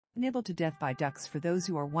Nibbled to death by ducks. For those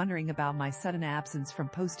who are wondering about my sudden absence from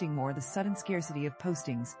posting or the sudden scarcity of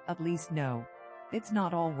postings, at least no. It's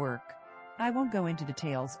not all work. I won't go into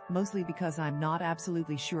details, mostly because I'm not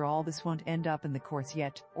absolutely sure all this won't end up in the courts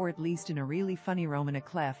yet, or at least in a really funny Roman a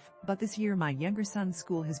clef, but this year my younger son's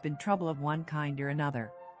school has been trouble of one kind or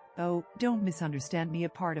another. Oh, don't misunderstand me, a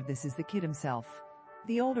part of this is the kid himself.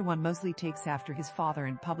 The older one mostly takes after his father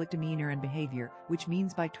in public demeanor and behavior, which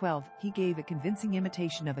means by 12, he gave a convincing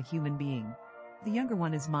imitation of a human being. The younger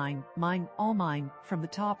one is mine, all mine, from the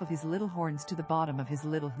top of his little horns to the bottom of his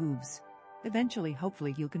little hooves. Eventually,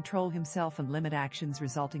 hopefully, he'll control himself and limit actions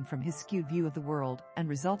resulting from his skewed view of the world and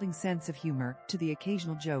resulting sense of humor to the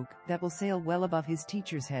occasional joke that will sail well above his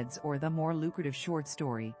teachers' heads or the more lucrative short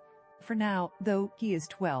story. For now, though, he is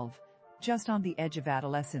 12, just on the edge of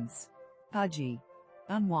adolescence. Pudgy.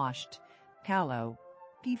 Unwashed. Callow.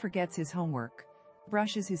 He forgets his homework.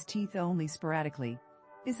 Brushes his teeth only sporadically.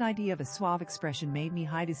 His idea of a suave expression made me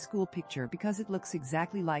hide his school picture because it looks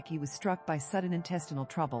exactly like he was struck by sudden intestinal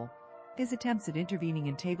trouble. His attempts at intervening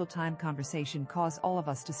in table time conversation cause all of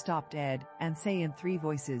us to stop dead and say in three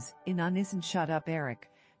voices, in unison, "Shut up, Eric."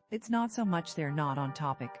 It's not so much they're not on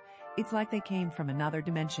topic. It's like they came from another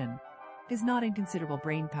dimension. His not inconsiderable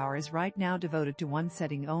brain power is right now devoted to one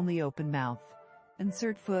setting only: open mouth.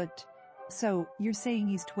 Insert foot. So, you're saying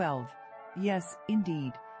he's 12? Yes,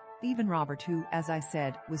 indeed. Even Robert, who, as I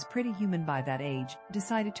said, was pretty human by that age,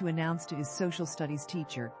 decided to announce to his social studies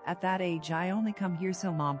teacher, "At that age I only come here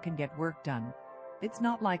so mom can get work done. It's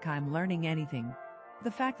not like I'm learning anything."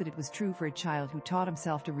 The fact that it was true for a child who taught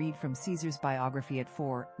himself to read from Caesar's biography at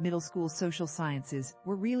 4, middle school social sciences,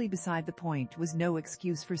 were really beside the point, was no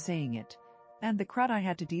excuse for saying it. And the crud I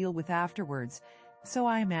had to deal with afterwards. So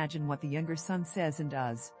I imagine what the younger son says and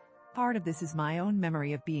does. Part of this is my own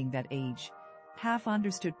memory of being that age. Half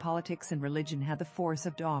understood politics and religion had the force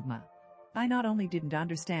of dogma. I not only didn't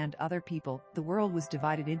understand other people, the world was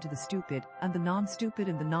divided into the stupid and the non-stupid,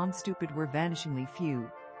 and the non-stupid were vanishingly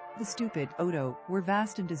few. The stupid, Odo, were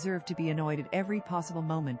vast and deserved to be annoyed at every possible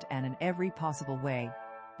moment and in every possible way.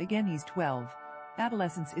 Again, he's 12.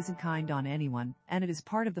 Adolescence isn't kind on anyone, and it is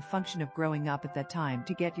part of the function of growing up at that time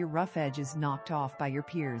to get your rough edges knocked off by your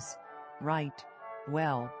peers. Right.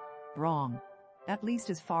 Well. Wrong. At least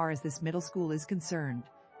as far as this middle school is concerned.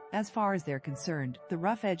 As far as they're concerned, the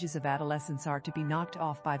rough edges of adolescence are to be knocked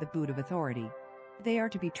off by the boot of authority. They are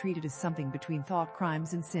to be treated as something between thought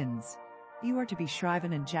crimes and sins. You are to be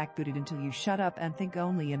shriven and jackbooted until you shut up and think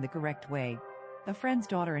only in the correct way. A friend's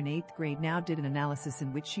daughter in 8th grade now did an analysis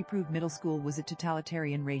in which she proved middle school was a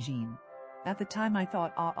totalitarian regime. At the time I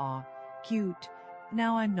thought, cute.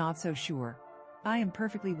 Now I'm not so sure. I am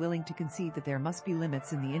perfectly willing to concede that there must be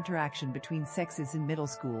limits in the interaction between sexes in middle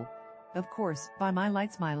school. Of course, by my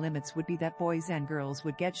lights my limits would be that boys and girls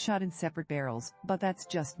would get shot in separate barrels, but that's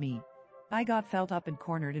just me. I got felt up and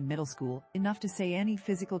cornered in middle school, enough to say any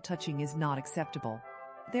physical touching is not acceptable.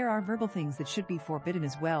 There are verbal things that should be forbidden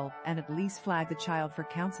as well, and at least flag the child for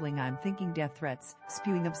counseling. I'm thinking death threats,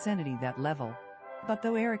 spewing obscenity that level. But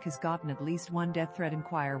though Eric has gotten at least one death threat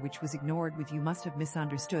inquire which was ignored with "You must have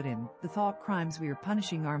misunderstood him," the thought crimes we are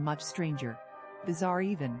punishing are much stranger. Bizarre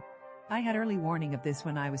even. I had early warning of this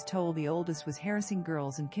when I was told the oldest was harassing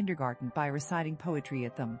girls in kindergarten by reciting poetry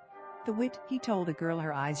at them. The wit, he told a girl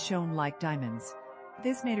her eyes shone like diamonds.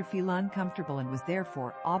 This made her feel uncomfortable and was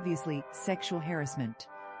therefore, obviously, sexual harassment.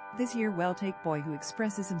 This year well-take boy who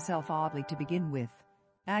expresses himself oddly to begin with.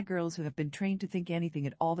 Girls who have been trained to think anything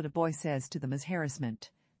at all that a boy says to them is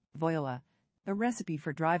harassment. Voila. A recipe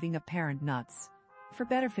for driving a parent nuts. For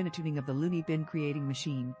better fine-tuning of the loony bin creating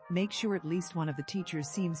machine, make sure at least one of the teachers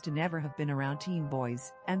seems to never have been around teen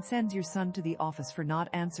boys, and sends your son to the office for not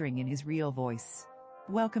answering in his real voice.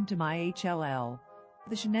 Welcome to my HLL.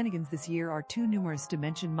 The shenanigans this year are too numerous to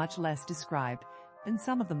mention, much less describe. In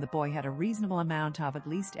some of them the boy had a reasonable amount of at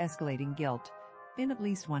least escalating guilt. In at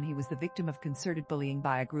least one he was the victim of concerted bullying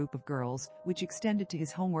by a group of girls, which extended to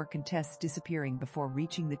his homework and tests disappearing before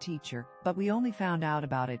reaching the teacher, but we only found out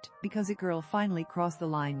about it because a girl finally crossed the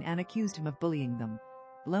line and accused him of bullying them.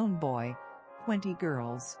 Lone boy. 20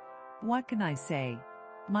 girls. What can I say?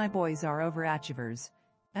 My boys are overachievers.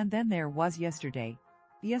 And then there was yesterday.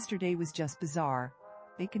 Yesterday was just bizarre.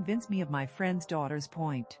 It convinced me of my friend's daughter's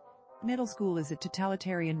point. Middle school is a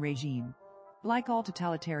totalitarian regime. Like all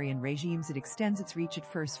totalitarian regimes, it extends its reach at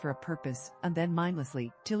first for a purpose, and then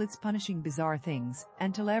mindlessly, till it's punishing bizarre things,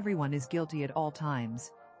 and till everyone is guilty at all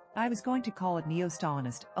times. I was going to call it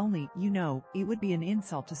neo-Stalinist, only, it would be an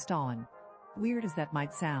insult to Stalin. Weird as that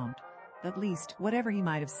might sound. At least, whatever he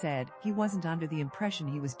might have said, he wasn't under the impression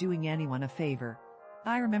he was doing anyone a favor.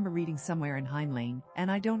 I remember reading somewhere in Heinlein,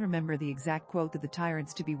 and I don't remember the exact quote, that the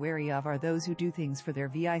tyrants to be wary of are those who do things for their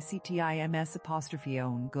victims'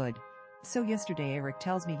 own good. So yesterday Eric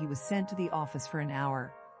tells me he was sent to the office for an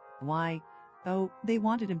hour. Why? Oh, they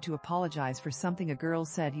wanted him to apologize for something a girl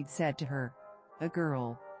said he'd said to her. A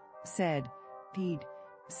girl said he'd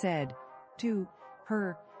said to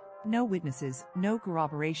her. No witnesses, no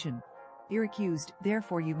corroboration. You're accused,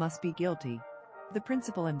 therefore you must be guilty. The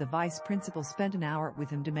principal and the vice principal spent an hour with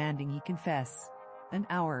him demanding he confess. An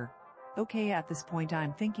hour. Okay, at this point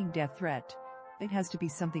I'm thinking death threat. It has to be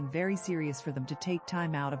something very serious for them to take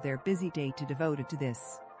time out of their busy day to devote it to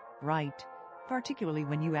this. Right. Particularly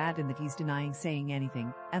when you add in that he's denying saying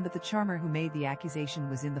anything, and that the charmer who made the accusation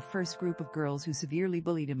was in the first group of girls who severely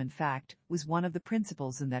bullied him, in fact, was one of the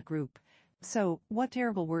principals in that group. So, what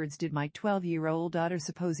terrible words did my 12-year-old utter,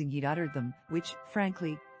 supposing he'd uttered them, which,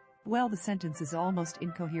 frankly, well, the sentence is almost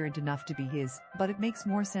incoherent enough to be his, but it makes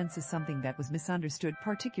more sense as something that was misunderstood,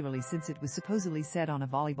 particularly since it was supposedly said on a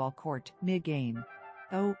volleyball court, mid-game.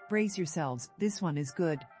 Oh, brace yourselves, this one is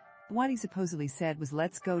good. What he supposedly said was,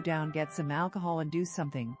 let's go down, get some alcohol and do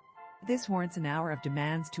something. This warrants an hour of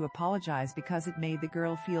demands to apologize because it made the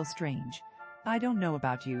girl feel strange. I don't know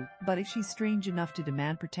about you, but if she's strange enough to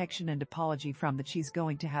demand protection and apology from, that she's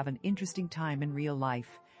going to have an interesting time in real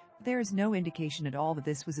life. There is no indication at all that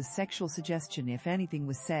this was a sexual suggestion. If anything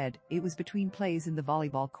was said, it was between plays in the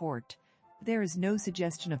volleyball court. There is no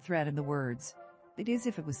suggestion of threat in the words. It is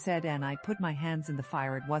if it was said and I put my hands in the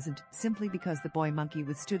fire, it wasn't, simply because the boy monkey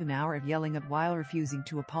withstood an hour of yelling at while refusing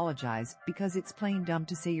to apologize, because it's plain dumb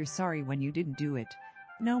to say you're sorry when you didn't do it.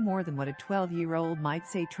 No more than what a 12-year-old might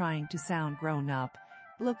say, trying to sound grown up.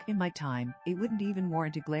 Look, in my time, it wouldn't even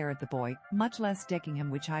warrant a glare at the boy, much less decking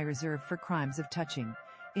him, which I reserve for crimes of touching.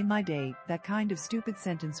 In my day, that kind of stupid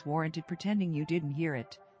sentence warranted pretending you didn't hear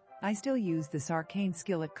it. I still use this arcane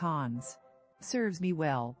skill at cons. Serves me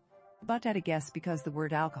well. But at a guess, because the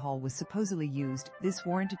word alcohol was supposedly used, this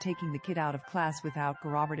warranted taking the kid out of class without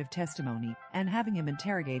corroborative testimony, and having him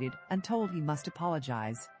interrogated, and told he must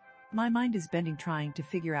apologize. My mind is bending trying to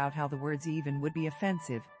figure out how the words even would be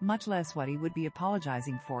offensive, much less what he would be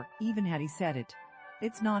apologizing for, even had he said it.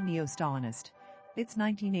 It's not neo-Stalinist. It's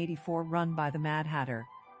 1984, run by the Mad Hatter.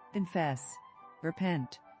 Confess.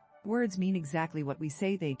 Repent. Words mean exactly what we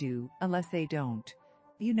say they do, unless they don't.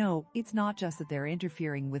 You know, it's not just that they're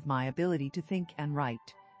interfering with my ability to think and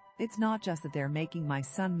write. It's not just that they're making my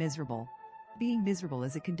son miserable. Being miserable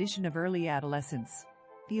is a condition of early adolescence.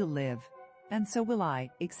 He'll live. And so will I,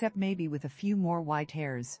 except maybe with a few more white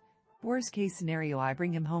hairs. Worst case scenario, I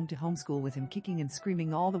bring him home to homeschool with him kicking and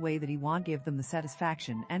screaming all the way that he won't give them the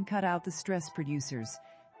satisfaction, and cut out the stress producers.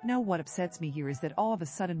 No, what upsets me here is that all of a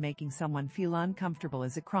sudden making someone feel uncomfortable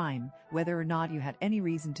is a crime, whether or not you had any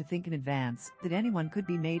reason to think in advance that anyone could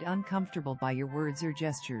be made uncomfortable by your words or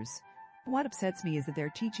gestures. What upsets me is that they're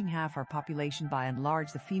teaching half our population, by and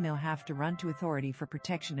large the female half, to run to authority for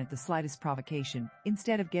protection at the slightest provocation,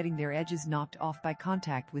 instead of getting their edges knocked off by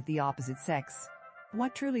contact with the opposite sex.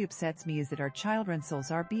 What truly upsets me is that our children's souls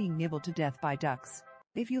are being nibbled to death by ducks.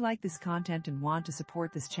 If you like this content and want to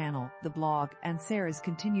support this channel, the blog, and Sarah's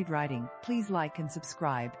continued writing, please like and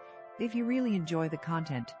subscribe. If you really enjoy the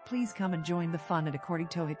content, please come and join the fun at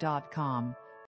accordingtohoyt.com.